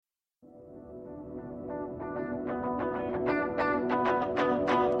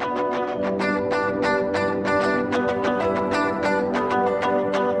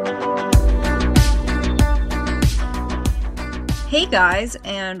guys,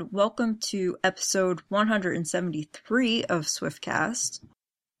 and welcome to episode 173 of Swiftcast.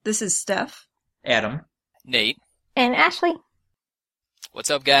 This is Steph, Adam, Nate, and Ashley. What's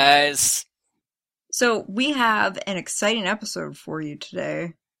up, guys? So we have an exciting episode for you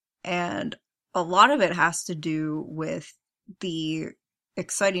today, and a lot of it has to do with the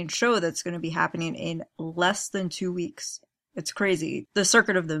exciting show that's going to be happening in less than 2 weeks. It's crazy. The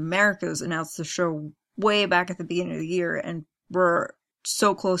Circuit of the Americas announced the show way back at the beginning of the year, and we're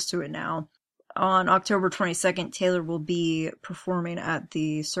so close to it now. On October 22nd, Taylor will be performing at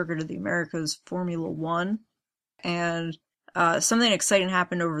the Circuit of the Americas Formula One. And something exciting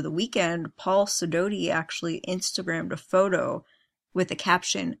happened over the weekend. Paul Sidoti actually Instagrammed a photo with the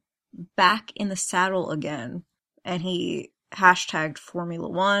caption, "Back in the saddle again." And he hashtagged Formula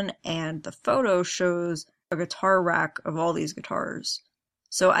One, and the photo shows a guitar rack of all these guitars.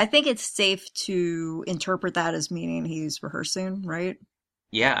 So I think it's safe to interpret that as meaning he's rehearsing, right?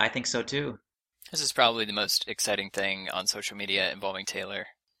 Yeah, I think so too. This is probably the most exciting thing on social media involving Taylor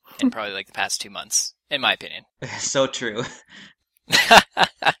in probably like the past 2 months, in my opinion. So true.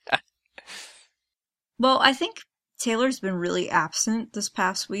 Well, I think Taylor's been really absent this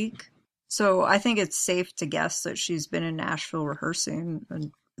past week, so I think it's safe to guess that she's been in Nashville rehearsing,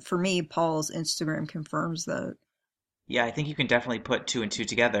 and for me, Paul's Instagram confirms that. Yeah, I think you can definitely put two and two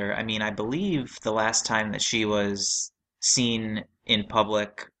together. I mean, I believe the last time that she was seen in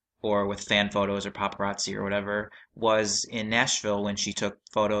public or with fan photos or paparazzi or whatever was in Nashville when she took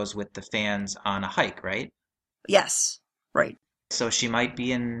photos with the fans on a hike, right? Yes, right. So she might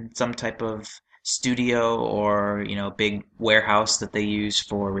be in some type of studio or, big warehouse that they use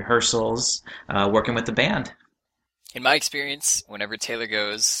for rehearsals, working with the band. In my experience, whenever Taylor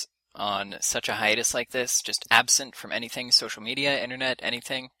goes on such a hiatus like this, just absent from anything, social media, internet,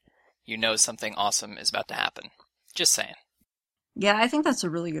 anything, you know something awesome is about to happen. Just saying. Yeah, I think that's a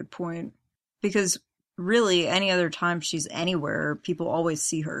really good point. Because really, any other time she's anywhere, people always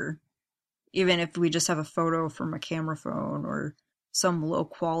see her. Even if we just have a photo from a camera phone or some low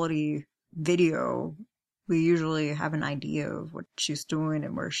quality video, we usually have an idea of what she's doing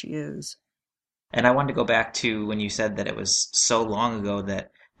and where she is. And I wanted to go back to when you said that it was so long ago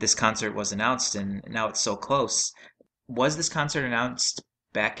that this concert was announced and now it's so close. Was this concert announced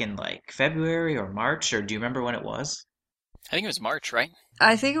back in like February or March, or do you remember when it was? I think it was March, right?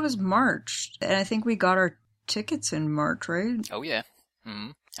 I think it was March, and I think we got our tickets in March, right? Oh, yeah.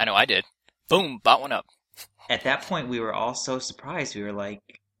 Mm-hmm. I know I did. Boom, bought one up. At that point, we were all so surprised. We were like,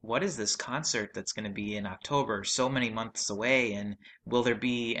 what is this concert that's going to be in October, so many months away, and will there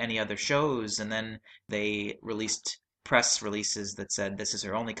be any other shows? And then they released press releases that said this is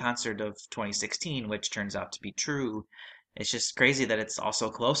her only concert of 2016, which turns out to be true. It's just crazy that it's all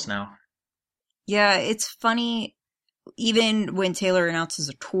so close now. Yeah, it's funny, even when Taylor announces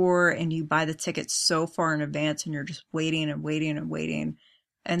a tour and you buy the tickets so far in advance and you're just waiting and waiting and waiting,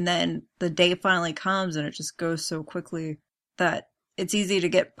 and then the day finally comes and it just goes so quickly that it's easy to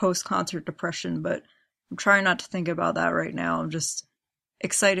get post-concert depression, but I'm trying not to think about that right now. I'm just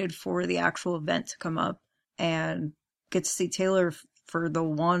excited for the actual event to come up and get to see Taylor for the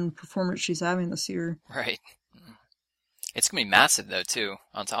one performance she's having this year. Right. It's going to be massive, though, too,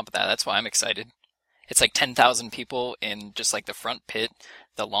 on top of that. That's why I'm excited. It's like 10,000 people in just like the front pit.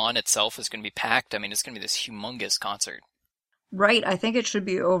 The lawn itself is going to be packed. I mean, it's going to be this humongous concert. Right. I think it should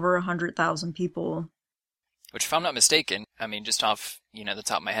be over 100,000 people. Which, if I'm not mistaken, I mean, just off, the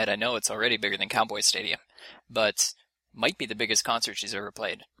top of my head, I know it's already bigger than Cowboys Stadium, but might be the biggest concert she's ever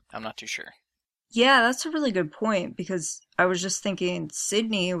played. I'm not too sure. Yeah, that's a really good point, because I was just thinking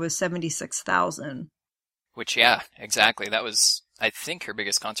Sydney was 76,000. Which, yeah, exactly. That was, I think, her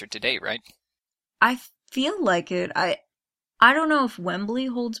biggest concert to date, right? I feel like it. I don't know if Wembley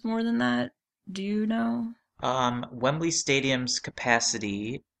holds more than that. Do you know? Wembley Stadium's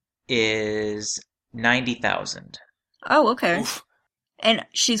capacity is 90,000. Oh, okay. Oof. And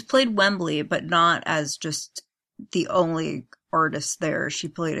she's played Wembley, but not as just the only artist there. She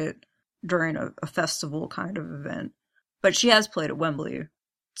played it during a festival kind of event. But she has played at Wembley.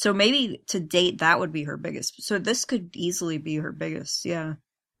 So maybe to date, that would be her biggest. So this could easily be her biggest, yeah.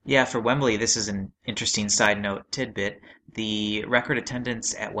 Yeah, for Wembley, this is an interesting side note tidbit. The record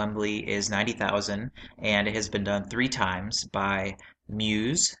attendance at Wembley is 90,000, and it has been done 3 times by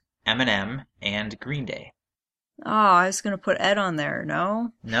Muse, Eminem, and Green Day. Oh, I was going to put Ed on there,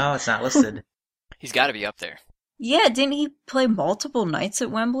 no? No, it's not listed. He's got to be up there. Yeah, didn't he play multiple nights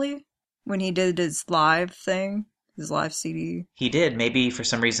at Wembley when he did his live thing? His live CD? He did. Maybe for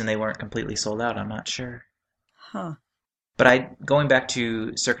some reason they weren't completely sold out. I'm not sure. Huh. But going back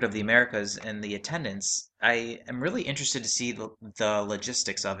to Circuit of the Americas and the attendance, I am really interested to see the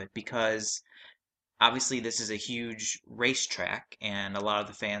logistics of it because obviously this is a huge racetrack and a lot of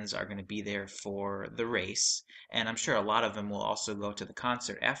the fans are going to be there for the race, and I'm sure a lot of them will also go to the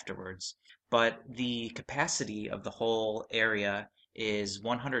concert afterwards. But the capacity of the whole area is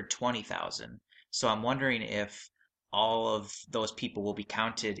 120,000. So I'm wondering if all of those people will be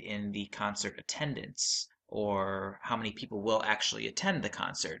counted in the concert attendance or how many people will actually attend the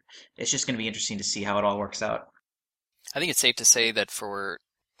concert. It's just going to be interesting to see how it all works out. I think it's safe to say that for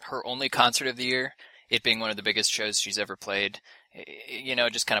her only concert of the year, it being one of the biggest shows she's ever played,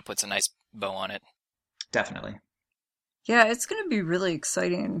 it just kind of puts a nice bow on it. Definitely. Yeah, it's going to be really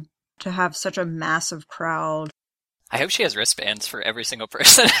exciting to have such a massive crowd. I hope she has wristbands for every single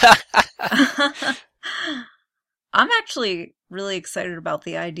person. I'm actually really excited about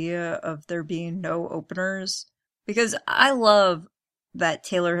the idea of there being no openers because I love that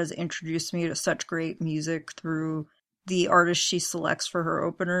Taylor has introduced me to such great music through the artists she selects for her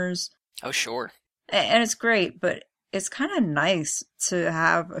openers. Oh, sure. And it's great, but it's kind of nice to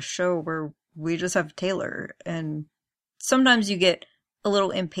have a show where we just have Taylor. And sometimes you get a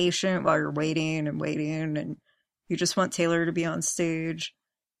little impatient while you're waiting and waiting, and you just want Taylor to be on stage.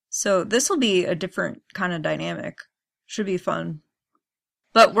 So this will be a different kind of dynamic. Should be fun.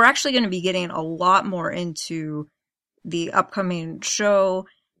 But we're actually going to be getting a lot more into the upcoming show,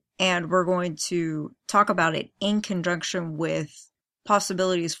 and we're going to talk about it in conjunction with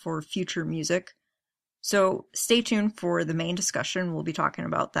possibilities for future music. So stay tuned for the main discussion. We'll be talking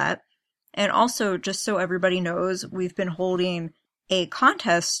about that. And also, just so everybody knows, we've been holding a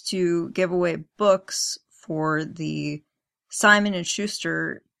contest to give away books for the Simon &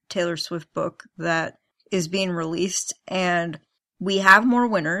 Schuster Taylor Swift book that is being released. And we have more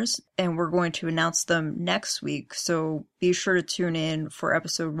winners, and we're going to announce them next week. So be sure to tune in for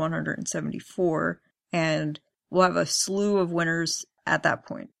episode 174, and we'll have a slew of winners at that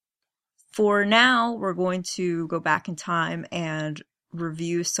point. For now, we're going to go back in time and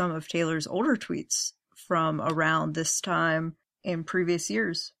review some of Taylor's older tweets from around this time in previous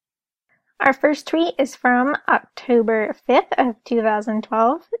years. Our first tweet is from October 5th of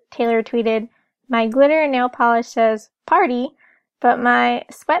 2012. Taylor tweeted, "My glitter nail polish says party, but my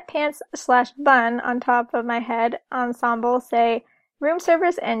sweatpants/bun on top of my head ensemble say room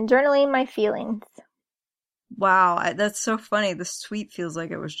service and journaling my feelings." Wow, that's so funny. This tweet feels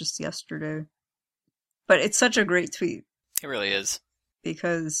like it was just yesterday. But it's such a great tweet. It really is.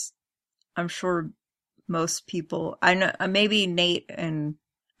 Because I'm sure most people, I know maybe Nate and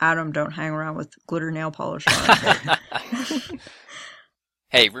Adam don't hang around with glitter nail polish on.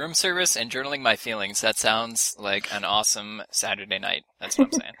 Hey, room service and journaling my feelings. That sounds like an awesome Saturday night. That's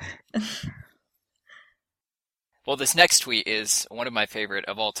what I'm saying. Well, this next tweet is one of my favorite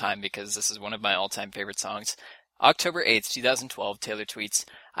of all time because this is one of my all-time favorite songs. October 8th, 2012, Taylor tweets,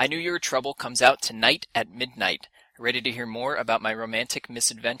 "I Knew You Were Trouble comes out tonight at midnight. Ready to hear more about my romantic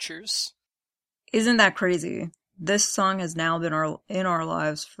misadventures?" Isn't that crazy? This song has now been in our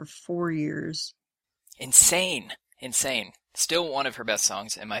lives for 4 years. Insane. Still one of her best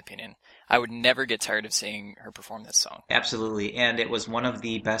songs, in my opinion. I would never get tired of seeing her perform this song. Absolutely. And it was one of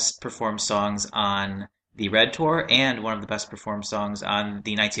the best performed songs on the Red Tour and one of the best performed songs on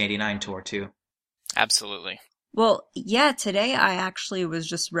the 1989 tour, too. Absolutely. Well, yeah, today I actually was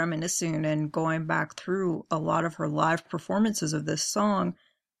just reminiscing and going back through a lot of her live performances of this song,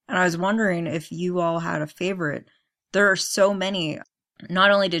 and I was wondering if you all had a favorite. There are so many.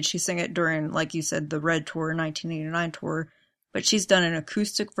 Not only did she sing it during, like you said, the Red Tour, 1989 tour, but she's done an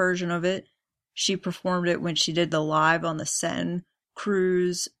acoustic version of it. She performed it when she did the Live on the Seine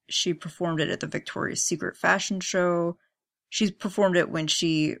cruise. She performed it at the Victoria's Secret fashion show. She's performed it when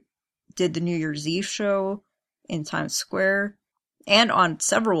she did the New Year's Eve show in Times Square, and on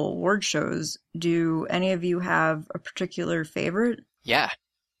several award shows. Do any of you have a particular favorite? Yeah.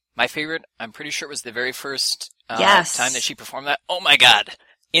 My favorite, I'm pretty sure it was the very first Yes. time that she performed that. Oh my god.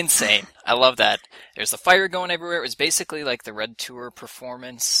 Insane. I love that. There's the fire going everywhere. It was basically like the Red Tour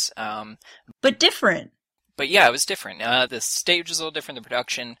performance. But different. But yeah, it was different. The stage was a little different, the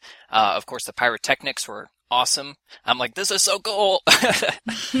production. Of course, the pyrotechnics were awesome. I'm like, this is so cool.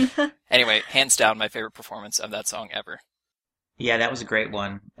 Anyway, hands down, my favorite performance of that song ever. Yeah, that was a great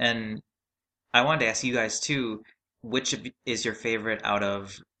one. And I wanted to ask you guys, too, which is your favorite out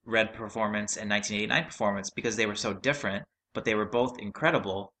of Red performance and 1989 performance? Because they were so different, but they were both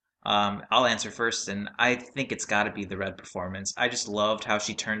incredible. I'll answer first, and I think it's got to be the Red performance. I just loved how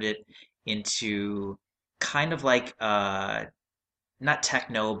she turned it into kind of like not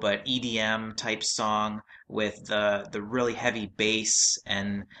techno, but EDM type song with the really heavy bass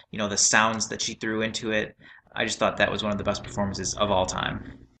and, the sounds that she threw into it. I just thought that was one of the best performances of all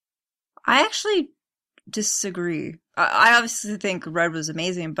time. I actually disagree. I obviously think Red was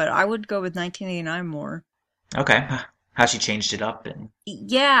amazing, but I would go with 1989 more. Okay. How she changed it up and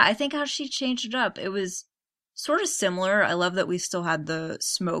Yeah, I think how she changed it up. It was sort of similar. I love that we still had the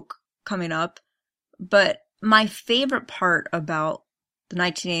smoke coming up. But my favorite part about the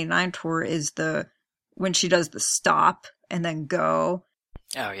 1989 tour is when she does the stop and then go.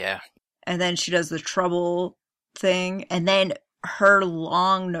 Oh, yeah. And then she does the trouble thing. And then her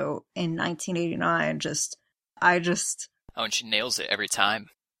long note in 1989 Oh, and she nails it every time.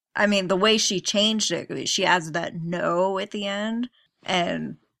 I mean, the way she changed it, she adds that no at the end.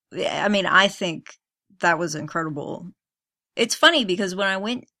 And I mean, I think that was incredible. It's funny because when I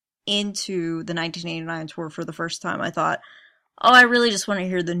went into the 1989 tour for the first time, I thought, oh, I really just want to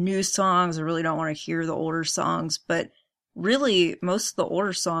hear the new songs. I really don't want to hear the older songs. But really, most of the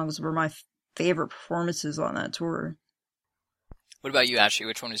older songs were my favorite performances on that tour. What about you, Ashley?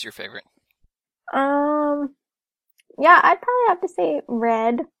 Which one is your favorite? Yeah, I'd probably have to say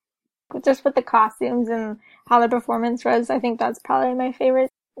Red. Just with the costumes and how the performance was, I think that's probably my favorite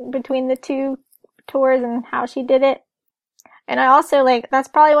between the two tours and how she did it. And I also that's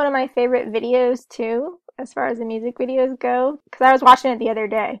probably one of my favorite videos too, as far as the music videos go, because I was watching it the other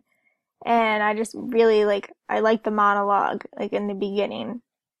day, and I just really I like the monologue, in the beginning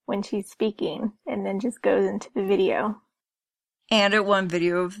when she's speaking, and then just goes into the video. And it won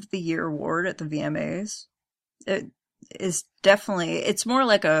Video of the Year award at the VMAs. It is definitely, it's more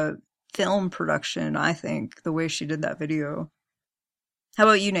like a film production, I think, the way she did that video. How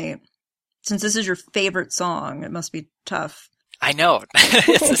about you, Nate? Since this is your favorite song, it must be tough. I know.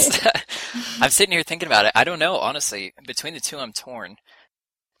 I'm sitting here thinking about it. I don't know, honestly. Between the two, I'm torn.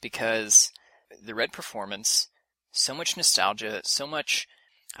 Because the Red performance, so much nostalgia, so much,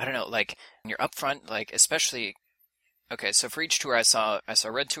 I don't know, when you're up front, especially, okay, so for each tour I saw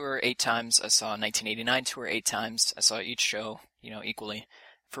Red Tour 8 times, I saw 1989 Tour 8 times, I saw each show, equally.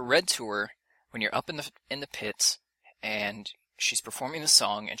 For Red Tour, when you're up in the pits, and she's performing the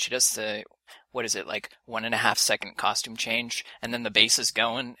song, and she does the, 1.5 second costume change, and then the bass is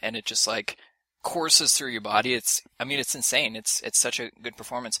going, and it just courses through your body. It's insane. It's such a good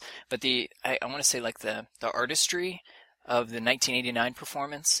performance. But I want to say the artistry of the 1989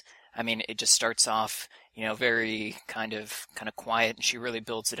 performance, it just starts off, very kind of quiet, and she really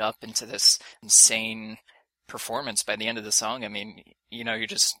builds it up into this insane performance by the end of the song. You're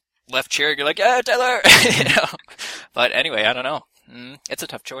just left cheering. You're like, yeah, Taylor! But anyway, I don't know. It's a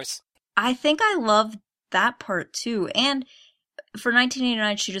tough choice. I think I love that part too. And for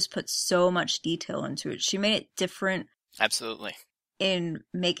 1989, she just put so much detail into it. She made it different. Absolutely. In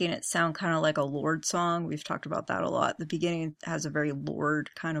making it sound kind of like a Lorde song. We've talked about that a lot. The beginning has a very Lorde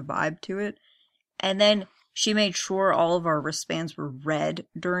kind of vibe to it. And then she made sure all of our wristbands were red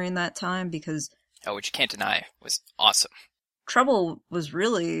during that time because... Oh, which you can't deny was awesome. Trouble was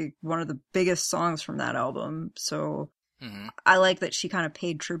really one of the biggest songs from that album. So I like that she kind of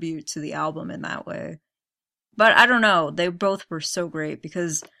paid tribute to the album in that way. But I don't know. They both were so great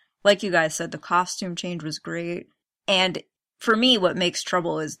because, like you guys said, the costume change was great. And for me, what makes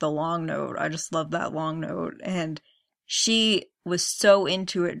Trouble is the long note. I just love that long note. And she was so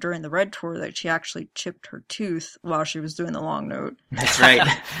into it during the Red Tour that she actually chipped her tooth while she was doing the long note. That's right.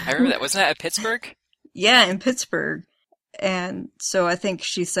 I remember that. Wasn't that at Pittsburgh? Yeah, in Pittsburgh. And so I think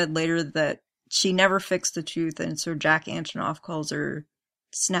she said later that she never fixed the tooth, and so Jack Antonoff calls her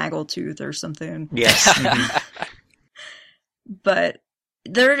Snaggletooth or something. Yes. But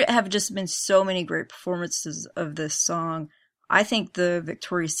there have just been so many great performances of this song. I think the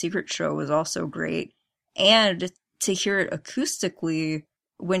Victoria's Secret show was also great. And to hear it acoustically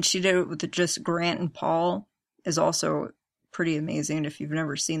when she did it with just Grant and Paul is also pretty amazing. If you've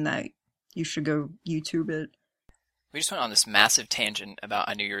never seen that, you should go YouTube it. We just went on this massive tangent about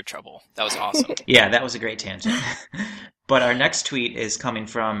I Knew You Were Trouble. That was awesome. Yeah, that was a great tangent. But our next tweet is coming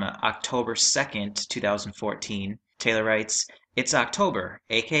from October 2nd, 2014. Taylor writes, "It's October,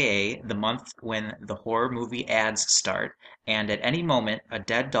 aka the month when the horror movie ads start, and at any moment a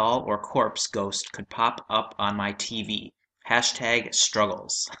dead doll or corpse ghost could pop up on my TV. Hashtag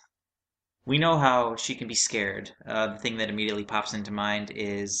struggles." We know how she can be scared. The thing that immediately pops into mind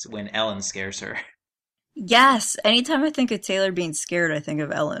is when Ellen scares her. Yes, anytime I think of Taylor being scared, I think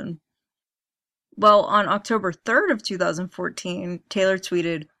of Ellen. Well, on October 3rd of 2014, Taylor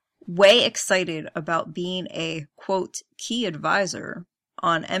tweeted, "Way excited about being a, quote, key advisor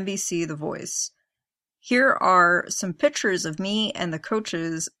on NBC The Voice. Here are some pictures of me and the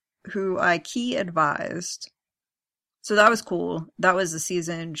coaches who I key advised. So that was cool. That was the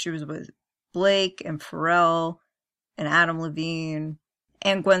season she was with Blake and Pharrell and Adam Levine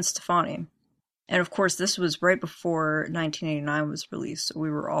and Gwen Stefani. And of course, this was right before 1989 was released, so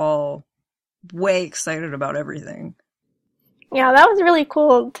we were all way excited about everything. Yeah, that was really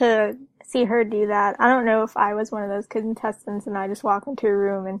cool to see her do that. I don't know if I was one of those contestants and I just walk into a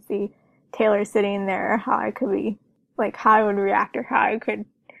room and see Taylor sitting there, how I could be, like, how I would react or how I could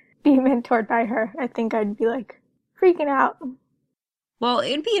be mentored by her. I think I'd be, like, freaking out. Well,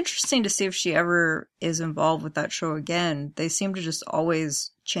 it'd be interesting to see if she ever is involved with that show again. They seem to just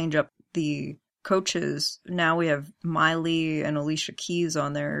always change up the coaches. Now we have Miley and Alicia Keys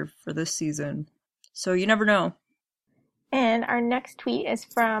on there for this season. So you never know. And our next tweet is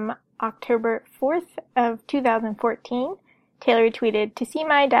from October 4th of 2014. Taylor tweeted, "To see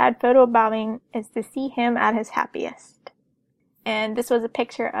my dad photobombing is to see him at his happiest." And this was a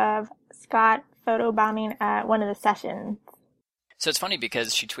picture of Scott photobombing at one of the sessions. So it's funny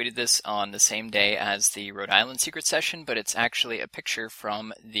because she tweeted this on the same day as the Rhode Island secret session, but it's actually a picture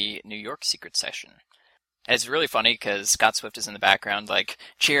from the New York secret session. And it's really funny because Scott Swift is in the background, like,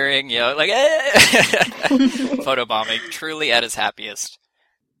 cheering, you know, like, eh! Photobombing, truly at his happiest.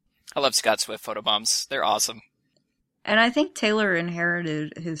 I love Scott Swift photobombs. They're awesome. And I think Taylor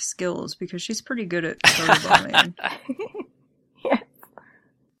inherited his skills because she's pretty good at photobombing. Yes.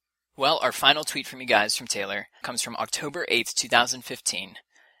 Well, our final tweet from you guys from Taylor comes from October 8th, 2015.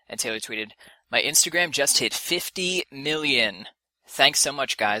 And Taylor tweeted, "My Instagram just hit 50 million. Thanks so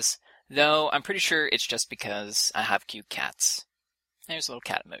much, guys. Though I'm pretty sure it's just because I have cute cats." There's a little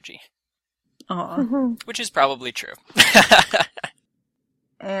cat emoji. Aw. Which is probably true.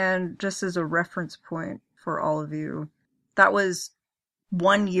 And just as a reference point for all of you, that was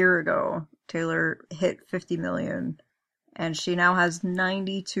 1 year ago. Taylor hit 50 million, and she now has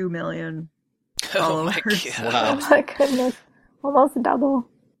 92 million Oh my followers. god. Wow. Oh my goodness. Almost double.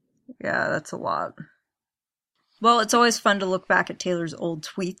 Yeah, that's a lot. Well, it's always fun to look back at Taylor's old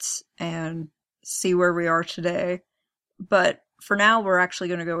tweets and see where we are today. But for now, we're actually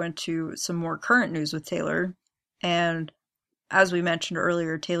going to go into some more current news with Taylor. And as we mentioned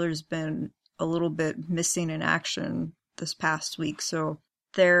earlier, Taylor's been a little bit missing in action this past week. So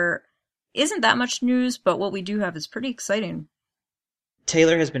there isn't that much news, but what we do have is pretty exciting.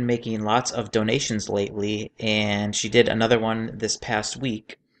 Taylor has been making lots of donations lately, and she did another one this past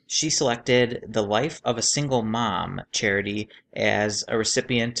week. She selected the Life of a Single Mom charity as a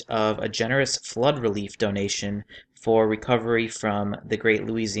recipient of a generous flood relief donation for recovery from the Great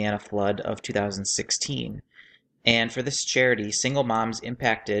Louisiana Flood of 2016. And for this charity, single moms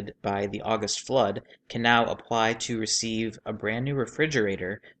impacted by the August flood can now apply to receive a brand new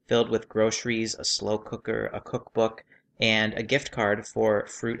refrigerator filled with groceries, a slow cooker, a cookbook, and a gift card for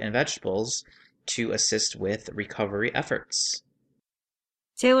fruit and vegetables to assist with recovery efforts.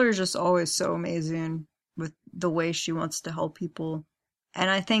 Taylor is just always so amazing with the way she wants to help people. And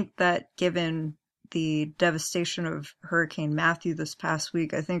I think that given the devastation of Hurricane Matthew this past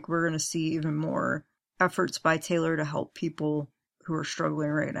week, I think we're going to see even more efforts by Taylor to help people who are struggling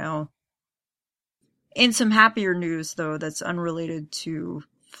right now. In some happier news, though, that's unrelated to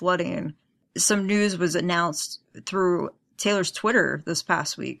flooding, some news was announced through Taylor's Twitter this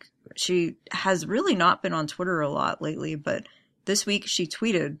past week. She has really not been on Twitter a lot lately, but this week she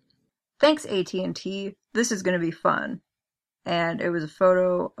tweeted, "Thanks AT&T, this is going to be fun." And it was a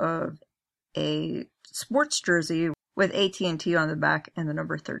photo of a sports jersey with AT&T on the back and the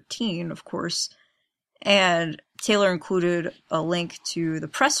number 13, of course. And Taylor included a link to the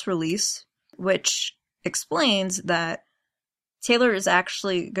press release, which explains that Taylor is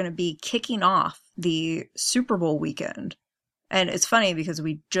actually going to be kicking off the Super Bowl weekend. And it's funny because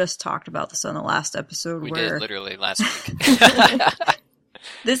we just talked about this on the last episode. We where did, literally, last week.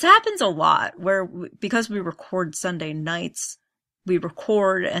 This happens a lot, where because we record Sunday nights, we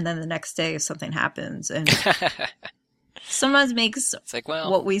record and then the next day something happens. And sometimes makes It's like,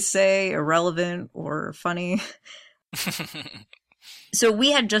 well, what we say irrelevant or funny. So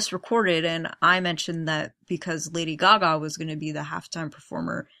we had just recorded, and I mentioned that because Lady Gaga was going to be the halftime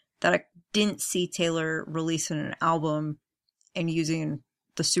performer, that I didn't see Taylor releasing an album and using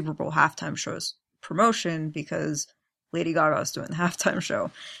the Super Bowl halftime show's promotion because Lady Gaga was doing the halftime show.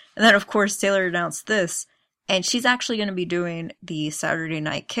 And then, of course, Taylor announced this, and she's actually going to be doing the Saturday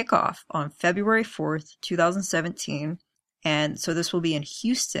night kickoff on February 4th, 2017. And so this will be in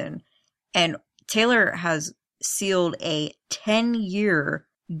Houston. And Taylor has sealed a 10-year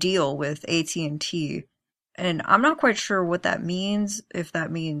deal with AT&T. And I'm not quite sure what that means, if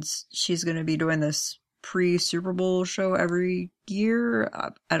that means she's going to be doing this pre-Super Bowl show every year.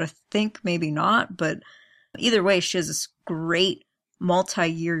 I think maybe not, but either way, she has this great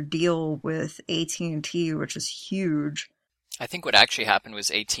multi-year deal with AT&T, which is huge. I think what actually happened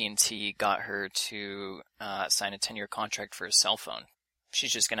was AT&T got her to sign a 10-year contract for a cell phone.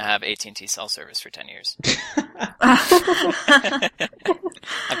 She's just going to have AT&T cell service for 10 years. I'm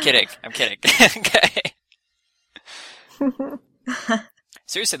kidding. Okay.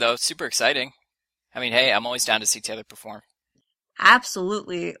 Seriously, though, super exciting. I mean, hey, I'm always down to see Taylor perform.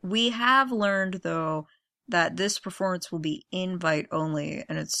 Absolutely. We have learned, though, that this performance will be invite only,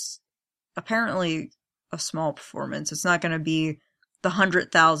 and it's apparently a small performance. It's not going to be the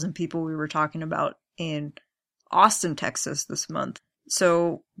 100,000 people we were talking about in Austin, Texas this month.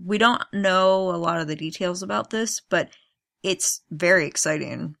 So we don't know a lot of the details about this, but it's very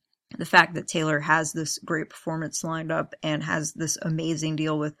exciting. The fact that Taylor has this great performance lined up and has this amazing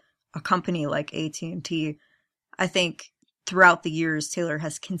deal with a company like AT&T. I think throughout the years, Taylor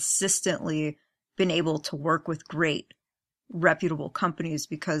has consistently been able to work with great, reputable companies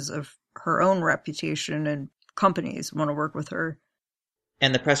because of her own reputation, and companies want to work with her.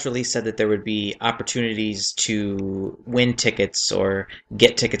 And the press release said that there would be opportunities to win tickets or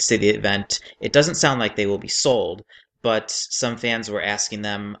get tickets to the event. It doesn't sound like they will be sold, but some fans were asking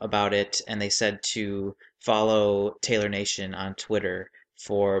them about it, and they said to follow Taylor Nation on Twitter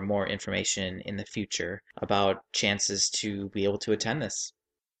for more information in the future about chances to be able to attend this.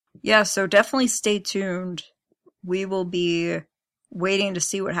 Yeah, so definitely stay tuned. We will be waiting to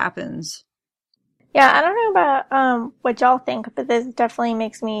see what happens. Yeah, I don't know about what y'all think, but this definitely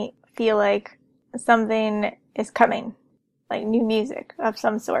makes me feel like something is coming, like new music of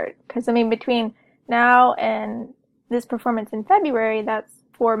some sort. Because, I mean, between now and this performance in February, that's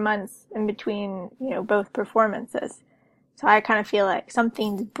 4 months in between, both performances. So I kind of feel like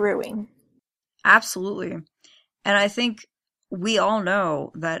something's brewing. Absolutely. And I think we all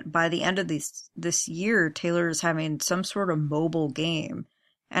know that by the end of this year, Taylor is having some sort of mobile game.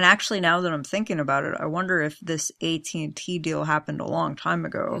 And actually, now that I'm thinking about it, I wonder if this AT&T deal happened a long time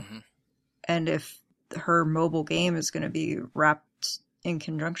ago, and if her mobile game is going to be wrapped in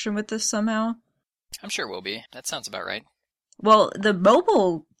conjunction with this somehow. I'm sure it will be. That sounds about right. Well, the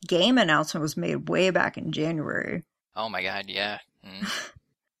mobile game announcement was made way back in January. Oh my god, yeah.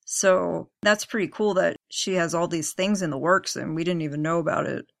 So that's pretty cool that she has all these things in the works and we didn't even know about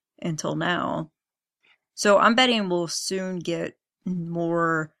it until now. So I'm betting we'll soon get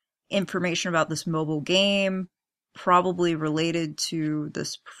more information about this mobile game, probably related to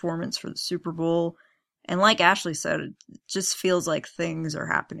this performance for the Super Bowl. And like Ashley said, it just feels like things are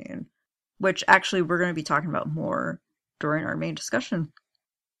happening, which actually we're going to be talking about more during our main discussion.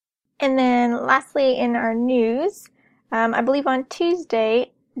 And then lastly, in our news, I believe on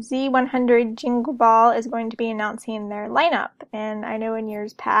Tuesday, Z100 Jingle Ball is going to be announcing their lineup. And I know in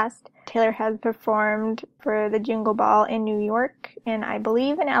years past, Taylor has performed for the Jingle Ball in New York and I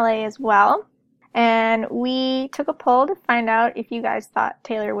believe in LA as well. And we took a poll to find out if you guys thought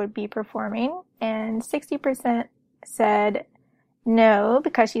Taylor would be performing. And 60% said no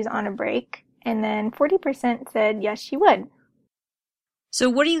because she's on a break. And then 40% said yes, she would. So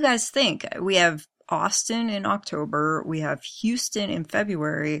what do you guys think? We have Austin in October. We have Houston in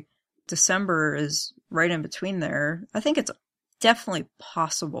February. December is right in between there. I think it's definitely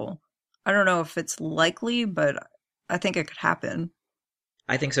possible. I don't know if it's likely, but I think it could happen.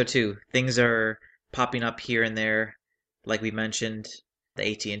 I think so too. Things are popping up here and there, like we mentioned, the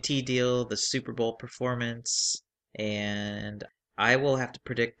AT&T deal, the Super Bowl performance, and I will have to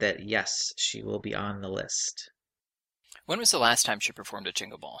predict that yes, she will be on the list. When was the last time she performed at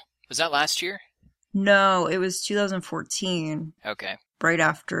Jingle Ball? Was that last year? No, it was 2014. Okay. Right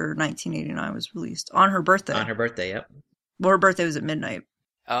after 1989 was released. On her birthday. On her birthday, yep. Well, her birthday was at midnight.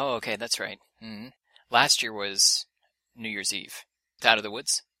 Oh, okay, that's right. Mm-hmm. Last year was New Year's Eve. Out of the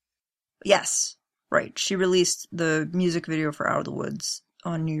Woods? Yes, right. She released the music video for Out of the Woods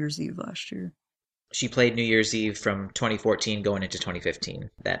on New Year's Eve last year. She played New Year's Eve from 2014 going into 2015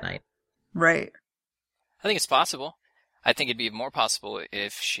 that night. Right. I think it's possible. I think it'd be more possible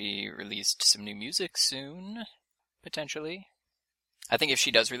if she released some new music soon, potentially. I think if she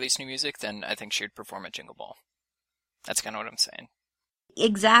does release new music, then I think she would perform at Jingle Ball. That's kind of what I'm saying.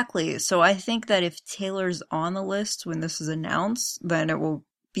 Exactly. So I think that if Taylor's on the list when this is announced, then it will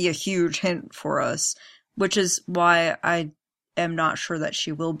be a huge hint for us, which is why I am not sure that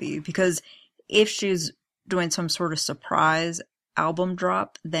she will be. Because if she's doing some sort of surprise album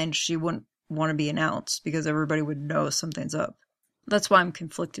drop, then she wouldn't want to be announced because everybody would know something's up. That's why I'm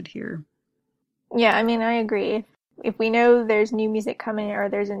conflicted here. Yeah, I mean, I agree. if we know there's new music coming or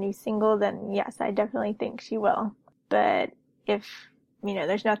there's a new single, then yes, I definitely think she will. But if,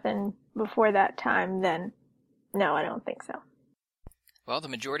 there's nothing before that time, then no, I don't think so. Well, the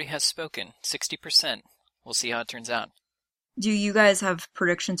majority has spoken. 60%. We'll see how it turns out. Do you guys have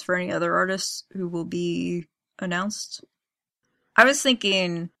predictions for any other artists who will be announced? I was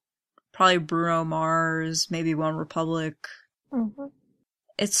thinking probably Bruno Mars, maybe One Republic. Mm-hmm.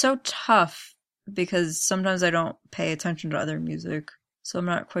 It's so tough because sometimes I don't pay attention to other music, so I'm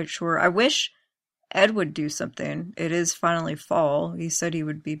not quite sure. I wish Ed would do something. It is finally fall. He said he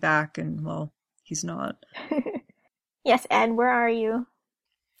would be back, and, well, he's not. Yes, Ed, where are you?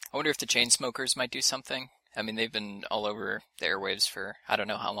 I wonder if the Chainsmokers might do something. I mean, they've been all over the airwaves for I don't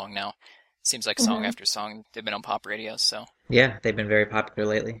know how long now. Seems like song after song. They've been on pop radio, so. Yeah, they've been very popular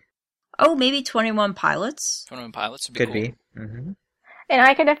lately. Oh, maybe 21 Pilots? 21 Pilots would be Could cool. be. Mm-hmm. And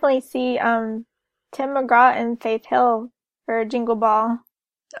I could definitely see Tim McGraw and Faith Hill for Jingle Ball.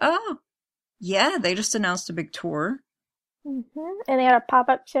 Oh, yeah, they just announced a big tour. Mm-hmm. And they had a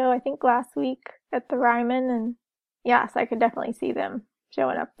pop-up show, I think, last week at the Ryman. And yes, I could definitely see them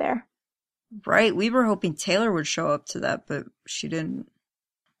showing up there. Right, we were hoping Taylor would show up to that, but she didn't.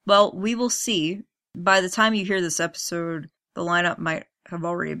 Well, we will see. By the time you hear this episode, the lineup might have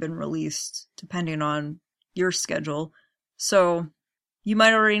already been released, depending on your schedule. So, you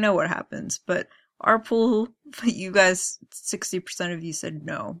might already know what happens, but our pool, you guys, 60% of you said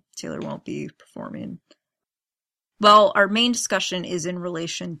no, Taylor won't be performing. Well, our main discussion is in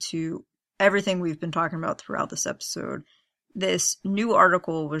relation to everything we've been talking about throughout this episode. This new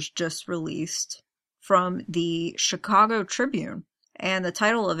article was just released from the Chicago Tribune, and the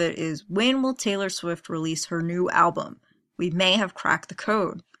title of it is, "When Will Taylor Swift Release Her New Album? We May Have Cracked the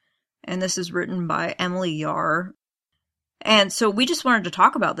Code." And this is written by Emily Yar. And so we just wanted to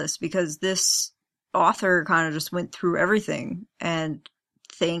talk about this because this author kind of just went through everything and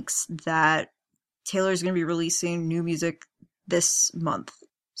thinks that Taylor's going to be releasing new music this month.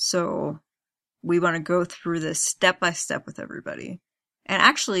 So we want to go through this step by step with everybody. And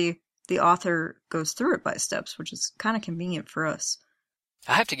actually, the author goes through it by steps, which is kind of convenient for us.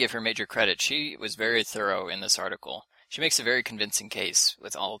 I have to give her major credit. She was very thorough in this article. She makes a very convincing case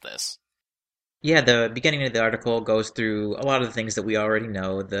with all of this. Yeah, the beginning of the article goes through a lot of the things that we already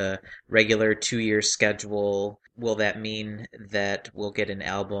know. The regular 2-year schedule. Will that mean that we'll get an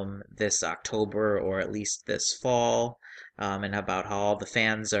album this October or at least this fall? And about how all the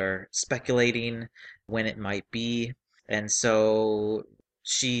fans are speculating when it might be. And so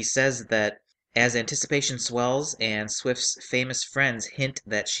she says that as anticipation swells and Swift's famous friends hint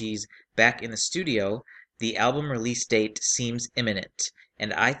that she's back in the studio, the album release date seems imminent.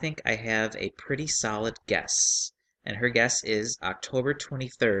 And I think I have a pretty solid guess. And her guess is October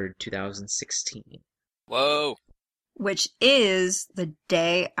 23rd, 2016. Whoa! Which is the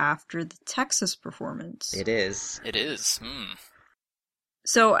day after the Texas performance. It is. It is.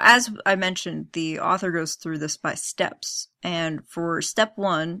 So as I mentioned, the author goes through this by steps. And for step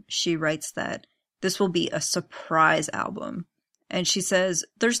 1, she writes that this will be a surprise album. And she says,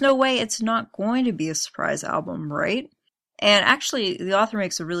 there's no way it's not going to be a surprise album, right? And actually, the author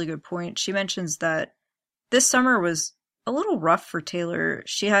makes a really good point. She mentions that this summer was a little rough for Taylor.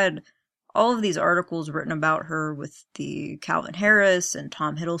 She had all of these articles written about her with the Calvin Harris and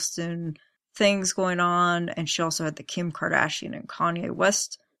Tom Hiddleston things going on. And she also had the Kim Kardashian and Kanye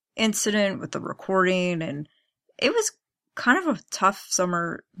West incident with the recording. And it was kind of a tough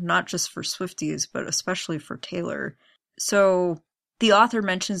summer, not just for Swifties, but especially for Taylor. So the author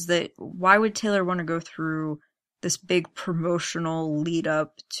mentions that why would Taylor want to go through this big promotional lead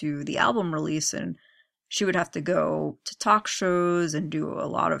up to the album release? And she would have to go to talk shows and do a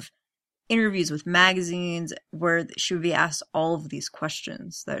lot of interviews with magazines where she would be asked all of these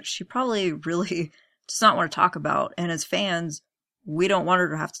questions that she probably really does not want to talk about. And as fans, we don't want her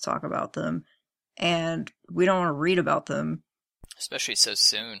to have to talk about them. And we don't want to read about them. Especially so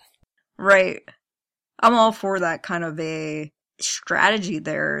soon. Right. I'm all for that kind of a strategy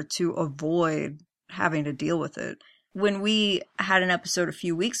there to avoid having to deal with it. When we had an episode a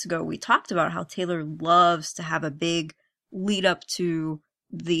few weeks ago, we talked about how Taylor loves to have a big lead up to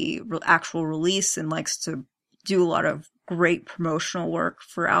the actual release and likes to do a lot of great promotional work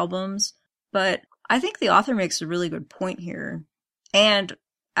for albums. But I think the author makes a really good point here. And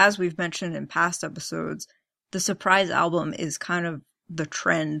as we've mentioned in past episodes, the surprise album is kind of the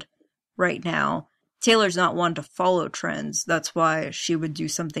trend right now. Taylor's not one to follow trends. That's why she would do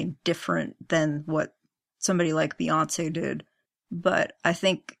something different than what somebody like Beyonce did. But I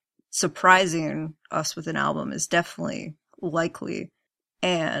think surprising us with an album is definitely likely.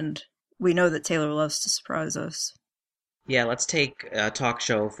 And we know that Taylor loves to surprise us. Yeah, let's take a talk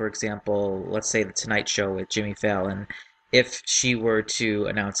show, for example, let's say The Tonight Show with Jimmy Fallon. If she were to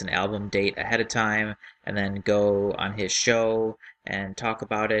announce an album date ahead of time and then go on his show and talk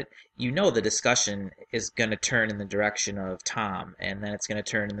about it, you know the discussion is going to turn in the direction of Tom, and then it's going to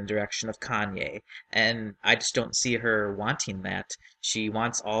turn in the direction of Kanye. And I just don't see her wanting that. She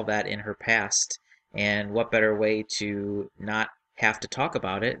wants all that in her past. And what better way to not have to talk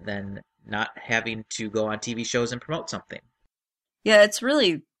about it than not having to go on TV shows and promote something? Yeah, it's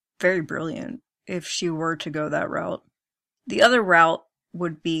really very brilliant if she were to go that route. The other route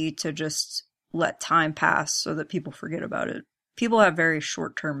would be to just let time pass so that people forget about it. People have very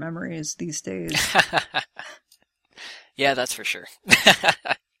short-term memories these days. Yeah, that's for sure.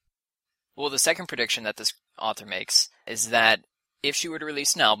 Well, the second prediction that this author makes is that if she were to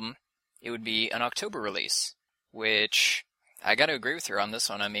release an album, it would be an October release, which I got to agree with her on this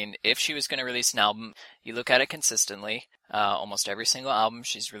one. I mean, if she was going to release an album, you look at it consistently. Almost every single album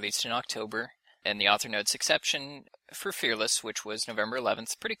she's released in October, and the author notes exception for Fearless, which was November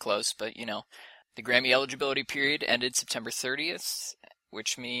 11th. Pretty close, but you know, the Grammy eligibility period ended September 30th,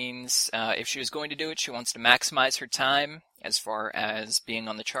 which means if she was going to do it, she wants to maximize her time as far as being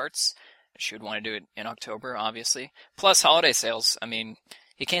on the charts. She would want to do it in October, obviously. Plus holiday sales. I mean,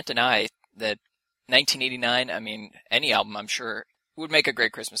 you can't deny that 1989, I mean, any album, I'm sure, would make a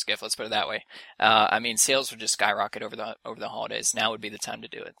great Christmas gift, let's put it that way. I mean, sales would just skyrocket over the holidays. Now would be the time to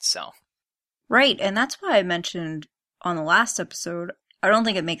do it, so. Right, and that's why I mentioned on the last episode, I don't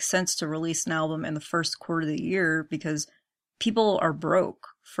think it makes sense to release an album in the first quarter of the year because people are broke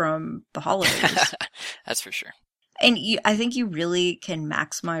from the holidays. That's for sure. And I think you really can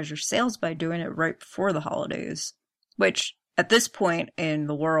maximize your sales by doing it right before the holidays, which at this point in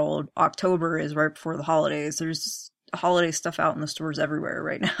the world, October is right before the holidays. There's holiday stuff out in the stores everywhere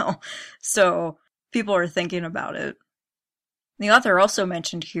right now. So people are thinking about it. The author also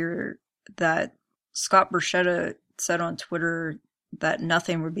mentioned here that Scott Borchetta said on Twitter that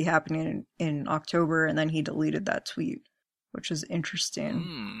nothing would be happening in October, and then he deleted that tweet, which is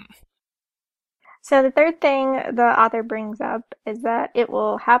interesting. So the third thing the author brings up is that it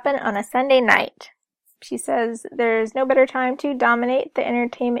will happen on a Sunday night. She says there's no better time to dominate the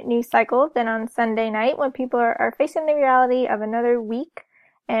entertainment news cycle than on Sunday night when people are facing the reality of another week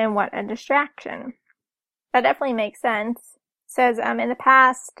and want a distraction. That definitely makes sense. Says in the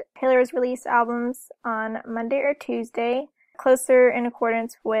past, Taylor has released albums on Monday or Tuesday, closer in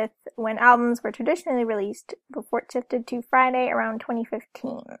accordance with when albums were traditionally released before it shifted to Friday around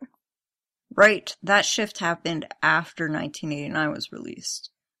 2015. Right, that shift happened after 1989 was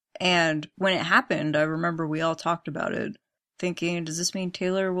released. And when it happened, I remember we all talked about it, thinking, does this mean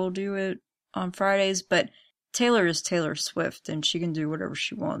Taylor will do it on Fridays? But Taylor is Taylor Swift, and she can do whatever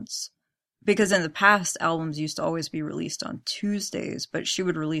she wants. Because in the past, albums used to always be released on Tuesdays, but she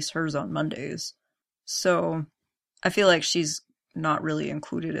would release hers on Mondays. So I feel like she's not really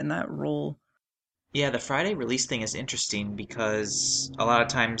included in that role. Yeah, the Friday release thing is interesting because a lot of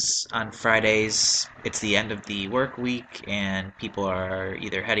times on Fridays it's the end of the work week and people are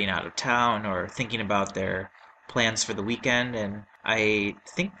either heading out of town or thinking about their plans for the weekend. And I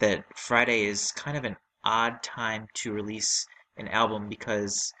think that Friday is kind of an odd time to release an album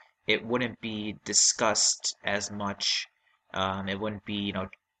because it wouldn't be discussed as much. It wouldn't be,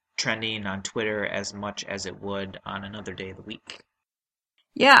 trending on Twitter as much as it would on another day of the week.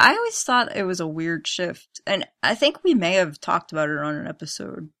 Yeah, I always thought it was a weird shift. And I think we may have talked about it on an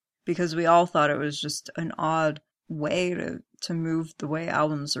episode because we all thought it was just an odd way to move the way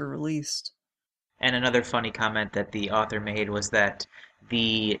albums are released. And another funny comment that the author made was that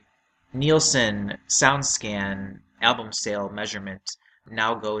the Nielsen SoundScan album sale measurement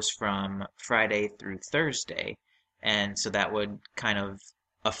now goes from Friday through Thursday. And so that would kind of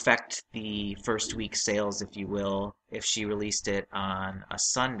affect the first week sales, if you will, if she released it on a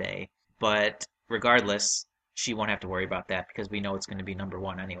Sunday. But regardless, she won't have to worry about that because we know it's going to be number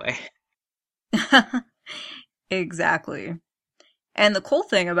one anyway. Exactly. And the cool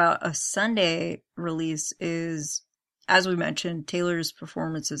thing about a Sunday release is, as we mentioned, Taylor's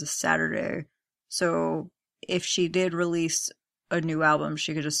performance is a Saturday. So if she did release a new album,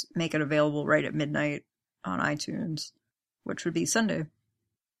 she could just make it available right at midnight on iTunes, which would be Sunday.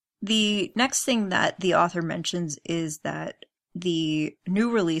 The next thing that the author mentions is that the new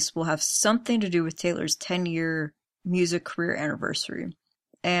release will have something to do with Taylor's 10-year music career anniversary.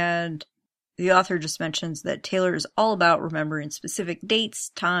 And the author just mentions that Taylor is all about remembering specific dates,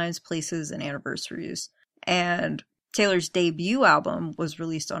 times, places, and anniversaries. And Taylor's debut album was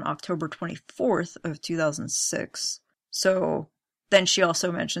released on October 24th of 2006. So then she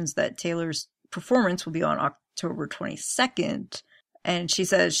also mentions that Taylor's performance will be on October 22nd. And she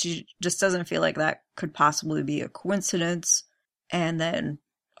says she just doesn't feel like that could possibly be a coincidence. And then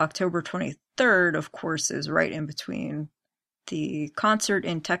October 23rd, of course, is right in between the concert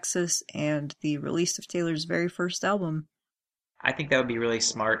in Texas and the release of Taylor's very first album. I think that would be really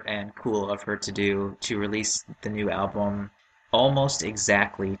smart and cool of her to do, to release the new album almost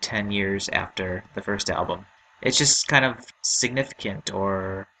exactly 10 years after the first album. It's just kind of significant,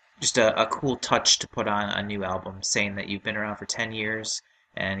 or just a cool touch to put on a new album, saying that you've been around for 10 years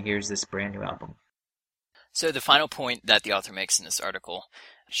and here's this brand new album. So the final point that the author makes in this article,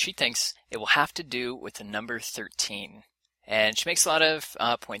 she thinks it will have to do with the number 13. And she makes a lot of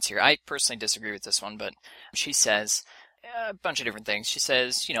points here. I personally disagree with this one, but she says a bunch of different things. She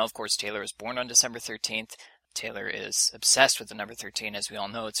says, of course, Taylor was born on December 13th. Taylor is obsessed with the number 13. As we all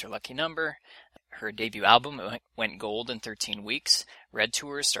know, it's her lucky number. Her debut album went gold in 13 weeks. Red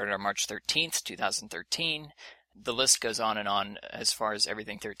Tour started on March 13th, 2013. The list goes on and on as far as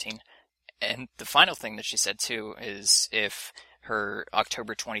everything 13. And the final thing that she said, too, is if her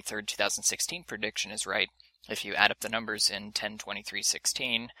October 23rd, 2016 prediction is right, if you add up the numbers in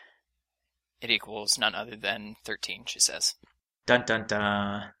 10-23-16, it equals none other than 13, she says. Dun dun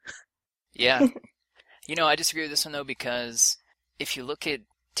dun. Yeah. I disagree with this one, though, because if you look at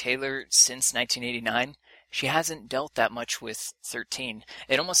Taylor since 1989, she hasn't dealt that much with 13.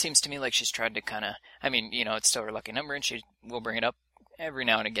 It almost seems to me like she's tried to kind of, it's still her lucky number, and she will bring it up every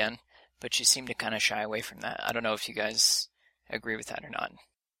now and again, but she seemed to kind of shy away from that. I don't know if you guys agree with that or not.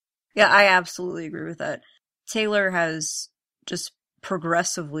 Yeah, I absolutely agree with that. Taylor has just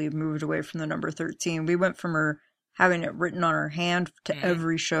progressively moved away from the number 13. We went from her having it written on her hand to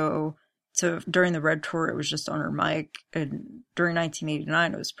every show, to during the Red Tour it was just on her mic, and during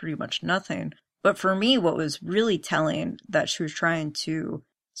 1989 it was pretty much nothing. But for me, what was really telling that she was trying to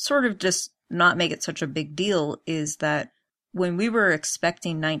sort of just not make it such a big deal is that when we were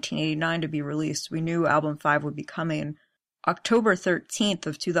expecting 1989 to be released, we knew album 5 would be coming. October 13th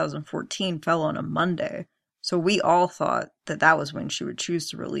of 2014 fell on a Monday. So we all thought that that was when she would choose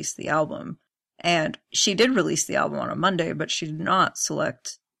to release the album. And she did release the album on a Monday, but she did not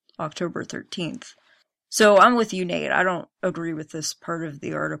select October 13th. So I'm with you, Nate. I don't agree with this part of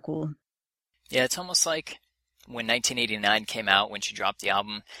the article. Yeah, it's almost like when 1989 came out, when she dropped the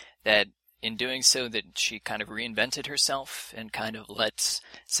album, that in doing so that she kind of reinvented herself and kind of let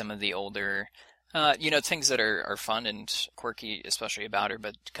some of the older, things that are fun and quirky, especially about her,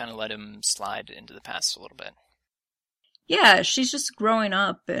 but kind of let him slide into the past a little bit. Yeah, she's just growing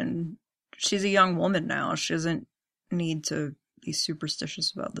up, and she's a young woman now. She doesn't need to be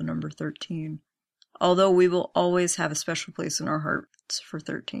superstitious about the number 13. Although we will always have a special place in our hearts for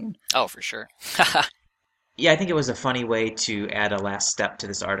 13. Oh, for sure. Yeah, I think it was a funny way to add a last step to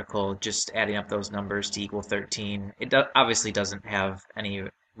this article, just adding up those numbers to equal 13. It obviously doesn't have any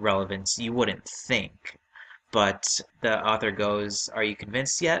relevance, you wouldn't think. But the author goes, "Are you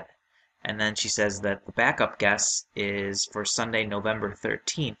convinced yet?" And then she says that the backup guess is for Sunday, November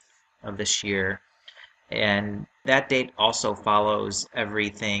 13th of this year. And that date also follows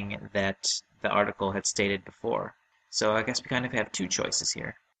everything that the article had stated before. So I guess we kind of have two choices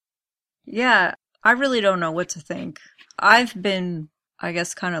here. Yeah, I really don't know what to think. I've been, I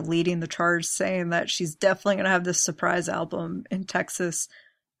guess, kind of leading the charge saying that she's definitely going to have this surprise album in Texas.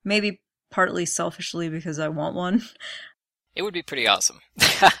 Maybe partly selfishly because I want one. It would be pretty awesome.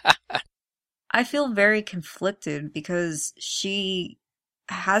 I feel very conflicted because she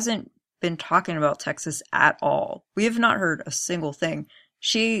hasn't been talking about Texas at all. We have not heard a single thing.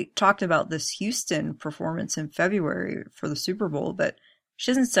 She talked about this Houston performance in February for the Super Bowl, but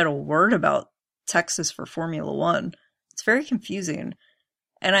she hasn't said a word about Texas for Formula One. It's very confusing.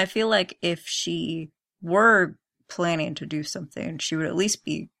 And I feel like if she were planning to do something, she would at least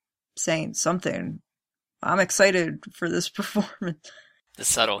be saying something. I'm excited for this performance. The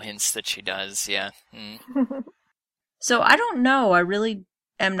subtle hints that she does, yeah. So I don't know. I really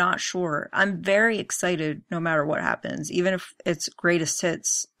am not sure. I'm very excited no matter what happens. Even if it's greatest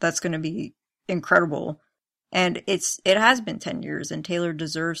hits, that's going to be incredible. And it has been 10 years, and Taylor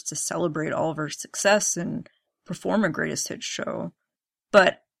deserves to celebrate all of her success and perform a greatest hits show.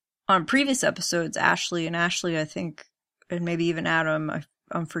 But on previous episodes, Ashley, I think, and maybe even Adam,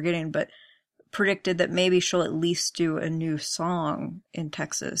 I'm forgetting, but predicted that maybe she'll at least do a new song in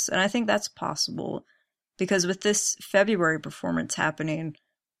Texas. And I think that's possible because with this February performance happening,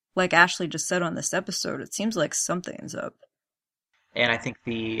 like Ashley just said on this episode, it seems like something's up. And I think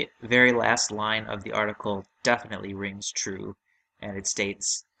the very last line of the article definitely rings true. And it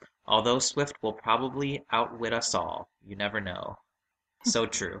states, "Although Swift will probably outwit us all, you never know." So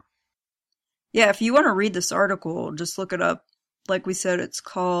true. Yeah, if you want to read this article, just look it up. Like we said, it's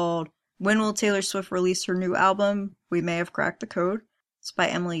called When Will Taylor Swift Release Her New Album? We May Have Cracked the Code. It's by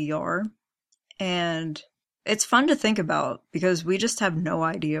Emily Yar. And it's fun to think about because we just have no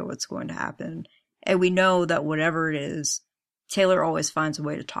idea what's going to happen. And we know that whatever it is, Taylor always finds a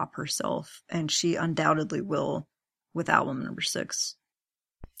way to top herself, and she undoubtedly will with album number 6.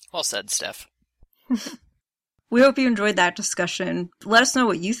 Well said, Steph. We hope you enjoyed that discussion. Let us know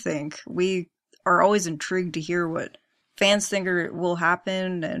what you think. We are always intrigued to hear what fans think will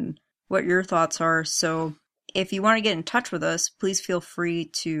happen and what your thoughts are. So if you want to get in touch with us, please feel free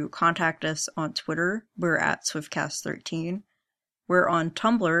to contact us on Twitter. We're at Swiftcast13. We're on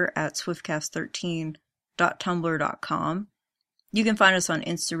Tumblr at swiftcast13.tumblr.com. You can find us on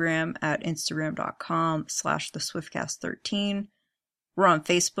Instagram at instagram.com/theswiftcast13. We're on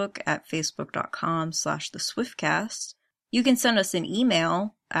Facebook at facebook.com/theswiftcast. You can send us an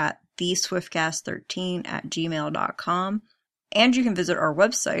email at theswiftcast13@gmail.com. And you can visit our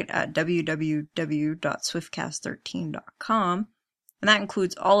website at www.swiftcast13.com. And that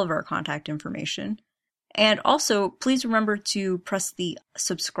includes all of our contact information. And also, please remember to press the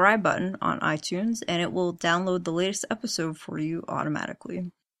subscribe button on iTunes, and it will download the latest episode for you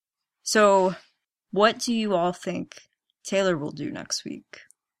automatically. So, what do you all think Taylor will do next week?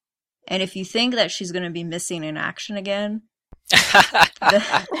 And if you think that she's going to be missing in action again...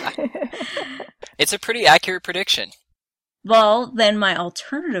 It's a pretty accurate prediction. Well, then my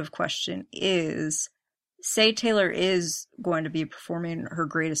alternative question is, say Taylor is going to be performing her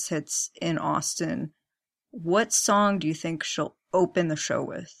greatest hits in Austin, what song do you think she'll open the show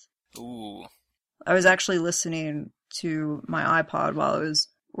with? Ooh. I was actually listening to my iPod while I was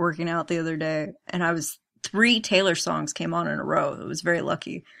working out the other day, and 3 Taylor songs came on in a row. It was very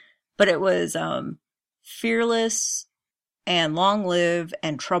lucky. But it was Fearless and Long Live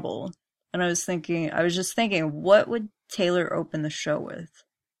and Trouble. And I was just thinking, what would Taylor open the show with?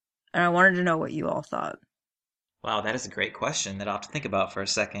 And I wanted to know what you all thought. Wow, that is a great question that I'll have to think about for a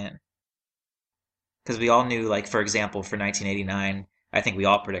second. Because we all knew, like, for example, for 1989, I think we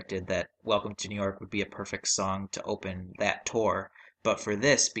all predicted that Welcome to New York would be a perfect song to open that tour. But for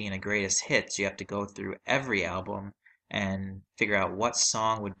this being a greatest hits, you have to go through every album and figure out what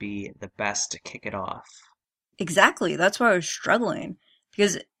song would be the best to kick it off. Exactly. That's why I was struggling.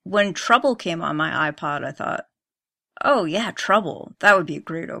 Because when Trouble came on my iPod, I thought, oh yeah, Trouble. That would be a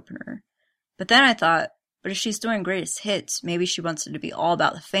great opener. But then I thought, but if she's doing greatest hits, maybe she wants it to be all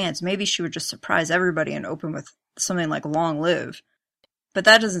about the fans. Maybe she would just surprise everybody and open with something like Long Live. But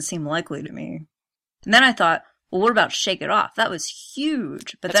that doesn't seem likely to me. And then I thought, well, what about Shake It Off? That was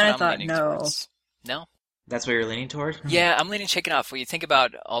huge. But then I thought, no. Towards. No? That's what you're leaning toward? Yeah, I'm leaning Shake It Off. When you think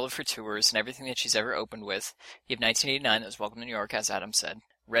about all of her tours and everything that she's ever opened with, you have 1989, that was Welcome to New York, as Adam said.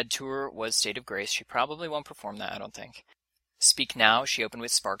 Red Tour was State of Grace. She probably won't perform that, I don't think. Speak Now, she opened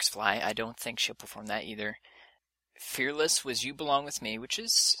with Sparks Fly. I don't think she'll perform that either. Fearless was You Belong With Me, which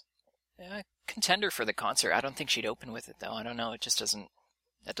is a contender for the concert. I don't think she'd open with it, though. I don't know. It just doesn't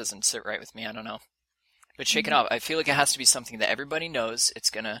sit right with me. I don't know. But Shake It Off, I feel like it has to be something that everybody knows. It's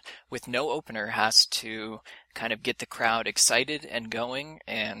gonna, with no opener, has to kind of get the crowd excited and going,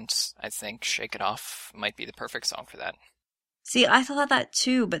 and I think Shake It Off might be the perfect song for that. See, I thought that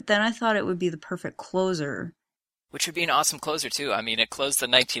too, but then I thought it would be the perfect closer. Which would be an awesome closer, too. I mean, it closed the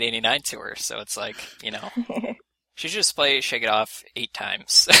 1989 tour, so it's like, she should just play Shake It Off 8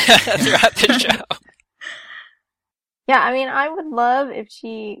 times throughout the show. Yeah, I mean, I would love if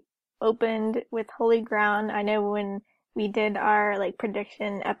she opened with Holy Ground. I know when we did our,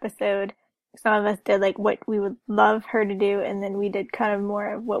 prediction episode, some of us did, what we would love her to do, and then we did kind of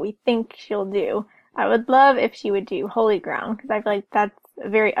more of what we think she'll do. I would love if she would do Holy Ground, because I feel like that's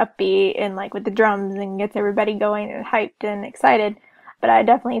very upbeat and, with the drums and gets everybody going and hyped and excited. But I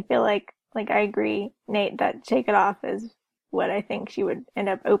definitely feel like I agree, Nate, that Shake It Off is what I think she would end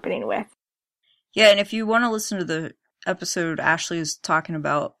up opening with. Yeah, and if you want to listen to the episode Ashley is talking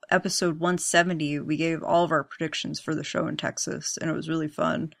about, episode 170, we gave all of our predictions for the show in Texas, and it was really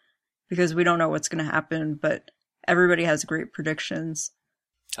fun because we don't know what's going to happen, but everybody has great predictions.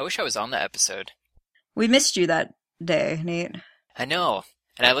 I wish I was on that episode. We missed you that day, Nate. I know,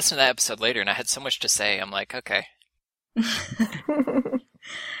 and I listened to that episode later, and I had so much to say. I'm like, okay.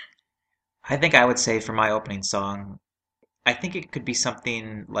 I think I would say for my opening song, I think it could be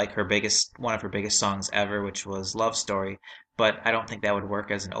something like one of her biggest songs ever, which was Love Story, but I don't think that would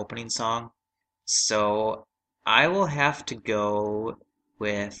work as an opening song. So I will have to go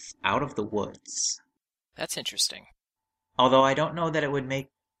with Out of the Woods. That's interesting. Although I don't know that it would make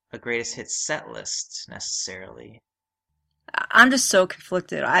a greatest hits set list necessarily. I'm just so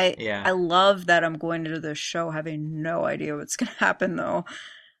conflicted. I Yeah. love that I'm going into this show having no idea what's going to happen, though.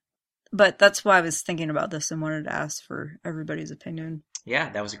 But that's why I was thinking about this and wanted to ask for everybody's opinion. Yeah,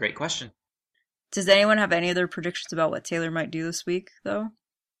 that was a great question. Does anyone have any other predictions about what Taylor might do this week, though?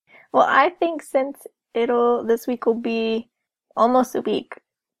 Well, I think since this week will be almost a week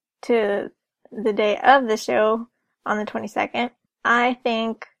to the day of the show on the 22nd, I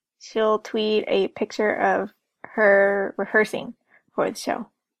think she'll tweet a picture of her rehearsing for the show.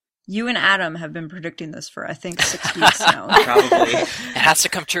 You and Adam have been predicting this for, I think, 6 weeks now. Probably. It has to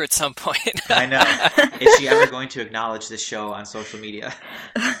come true at some point. I know. Is she ever going to acknowledge this show on social media?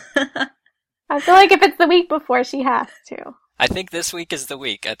 I feel like if it's the week before, she has to. I think this week is the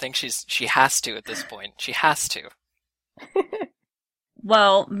week. I think she has to at this point. She has to.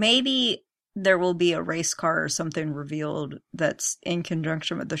 Well, maybe there will be a race car or something revealed that's in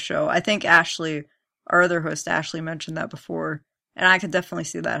conjunction with the show. I think Ashley, our other host Ashley, mentioned that before, and I could definitely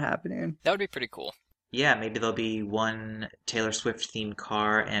see that happening. That would be pretty cool. Yeah, maybe there'll be one Taylor Swift themed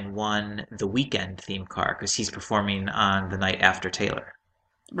car and one The Weeknd themed car, because he's performing on the night after Taylor.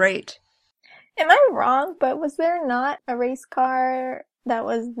 Right. Am I wrong, but was there not a race car that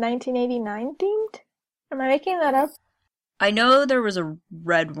was 1989 themed? Am I making that up? I know there was a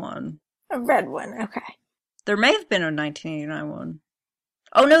red one. A red one, okay. There may have been a 1989 one.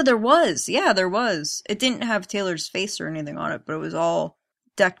 Oh no, there was. Yeah, there was. It didn't have Taylor's face or anything on it, but it was all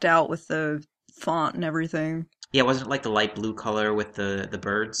decked out with the font and everything. Yeah, wasn't it like the light blue color with the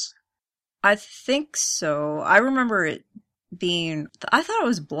birds? I think so. I remember it being, I thought it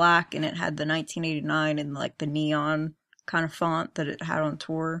was black and it had the 1989 and like the neon kind of font that it had on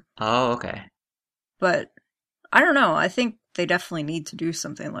tour. Oh, okay. But I don't know. I think they definitely need to do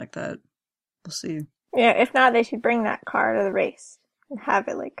something like that. We'll see. Yeah, if not, they should bring that car to the race and have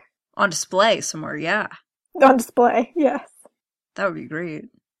it like On display somewhere, yeah. on display. Yes. That would be great.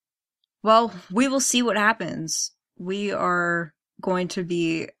 Well, we will see what happens. We are going to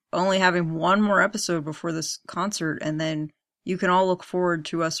be only having one more episode before this concert, and then you can all look forward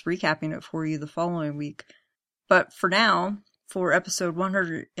to us recapping it for you the following week. But for now, for episode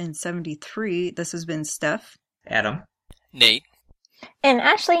 173, this has been Steph. Adam. Nate. And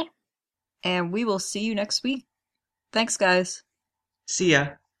Ashley. And we will see you next week. Thanks, guys. See ya.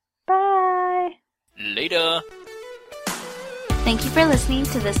 Bye. Later. Thank you for listening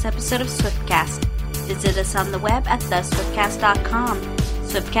to this episode of Swiftcast. Visit us on the web at theswiftcast.com.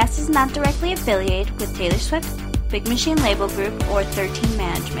 Swiftcast is not directly affiliated with Taylor Swift, Big Machine Label Group, or 13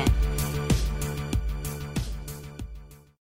 Management.